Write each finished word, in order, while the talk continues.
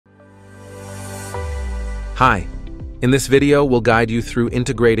Hi, in this video we'll guide you through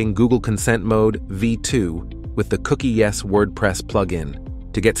integrating Google Consent Mode v2 with the CookieYes WordPress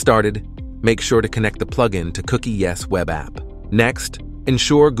plugin. To get started, make sure to connect the plugin to CookieYes web app. Next,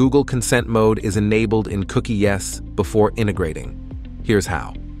 ensure Google Consent Mode is enabled in CookieYes before integrating. Here's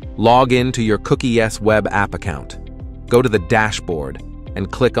how. Log in to your CookieYes web app account. Go to the dashboard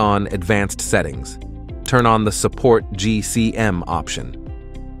and click on Advanced Settings. Turn on the Support GCM option.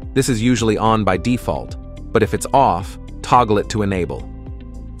 This is usually on by default, but if it's off, toggle it to enable.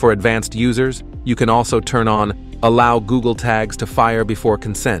 For advanced users, you can also turn on Allow Google Tags to fire before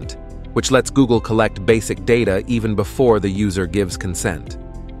consent, which lets Google collect basic data even before the user gives consent.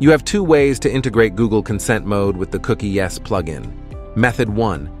 You have two ways to integrate Google Consent Mode with the CookieYes plugin. Method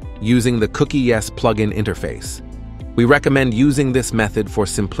 1. Using the CookieYes plugin interface. We recommend using this method for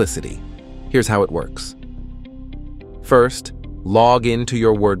simplicity. Here's how it works. First, log into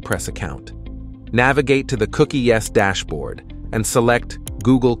your WordPress account. Navigate to the CookieYes dashboard and select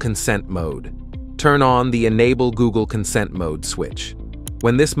Google Consent Mode. Turn on the Enable Google Consent Mode switch.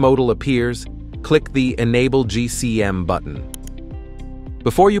 When this modal appears, click the Enable GCM button.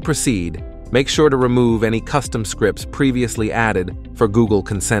 Before you proceed, make sure to remove any custom scripts previously added for Google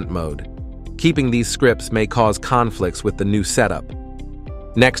Consent Mode. Keeping these scripts may cause conflicts with the new setup.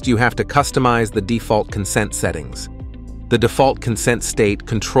 Next, you have to customize the default consent settings. The default consent state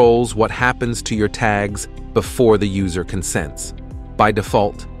controls what happens to your tags before the user consents. By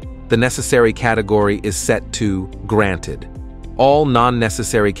default, the necessary category is set to Granted. All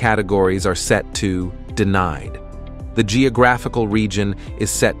non-necessary categories are set to Denied. The geographical region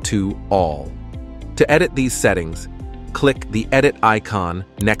is set to All. To edit these settings, click the Edit icon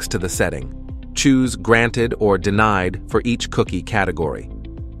next to the setting. Choose Granted or Denied for each cookie category.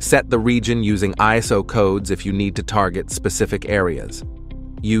 Set the region using ISO codes if you need to target specific areas.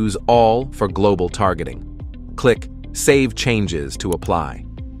 Use All for global targeting. Click Save Changes to apply.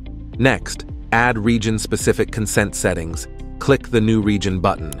 Next, add region-specific consent settings. Click the New Region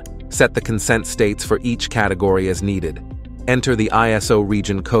button. Set the consent states for each category as needed. Enter the ISO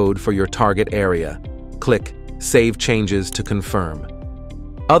region code for your target area. Click Save Changes to confirm.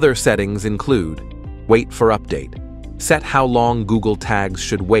 Other settings include Wait for update. Set how long Google Tags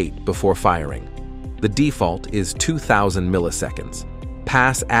should wait before firing. The default is 2000 milliseconds.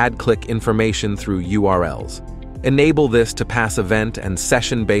 Pass ad-click information through URLs. Enable this to pass event and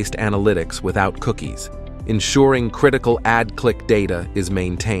session-based analytics without cookies, ensuring critical ad-click data is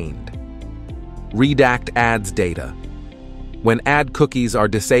maintained. Redact ads data. When ad cookies are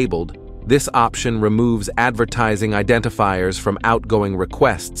disabled, this option removes advertising identifiers from outgoing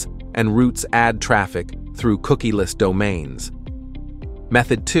requests and routes ad traffic through cookieless domains.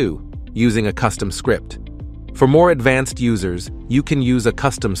 Method 2. Using a custom script. For more advanced users, you can use a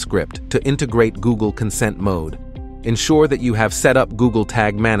custom script to integrate Google Consent Mode. Ensure that you have set up Google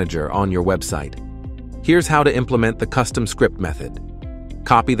Tag Manager on your website. Here's how to implement the custom script method.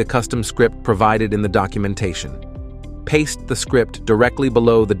 Copy the custom script provided in the documentation. Paste the script directly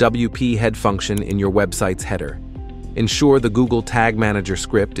below the WP head function in your website's header. Ensure the Google Tag Manager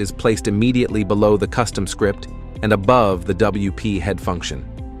script is placed immediately below the custom script and above the WP head function.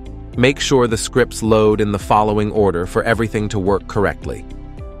 Make sure the scripts load in the following order for everything to work correctly: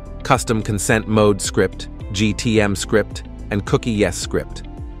 Custom Consent Mode script, GTM script, and CookieYes script.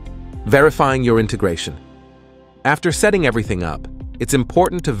 Verifying your integration. After setting everything up, it's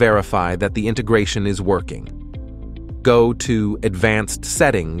important to verify that the integration is working. Go to Advanced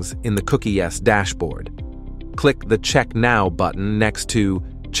Settings in the CookieYes dashboard. Click the Check Now button next to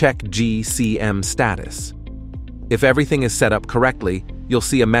Check GCM Status. If everything is set up correctly, you'll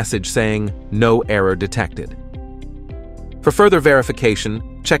see a message saying No Error Detected. For further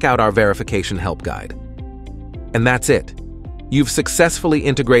verification, check out our verification help guide. And that's it. You've successfully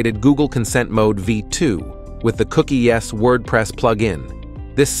integrated Google Consent Mode v2 with the CookieYes WordPress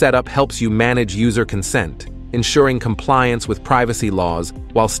plugin. This setup helps you manage user consent, ensuring compliance with privacy laws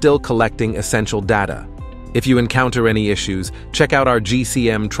while still collecting essential data. If you encounter any issues, check out our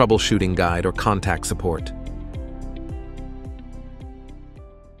GCM troubleshooting guide or contact support.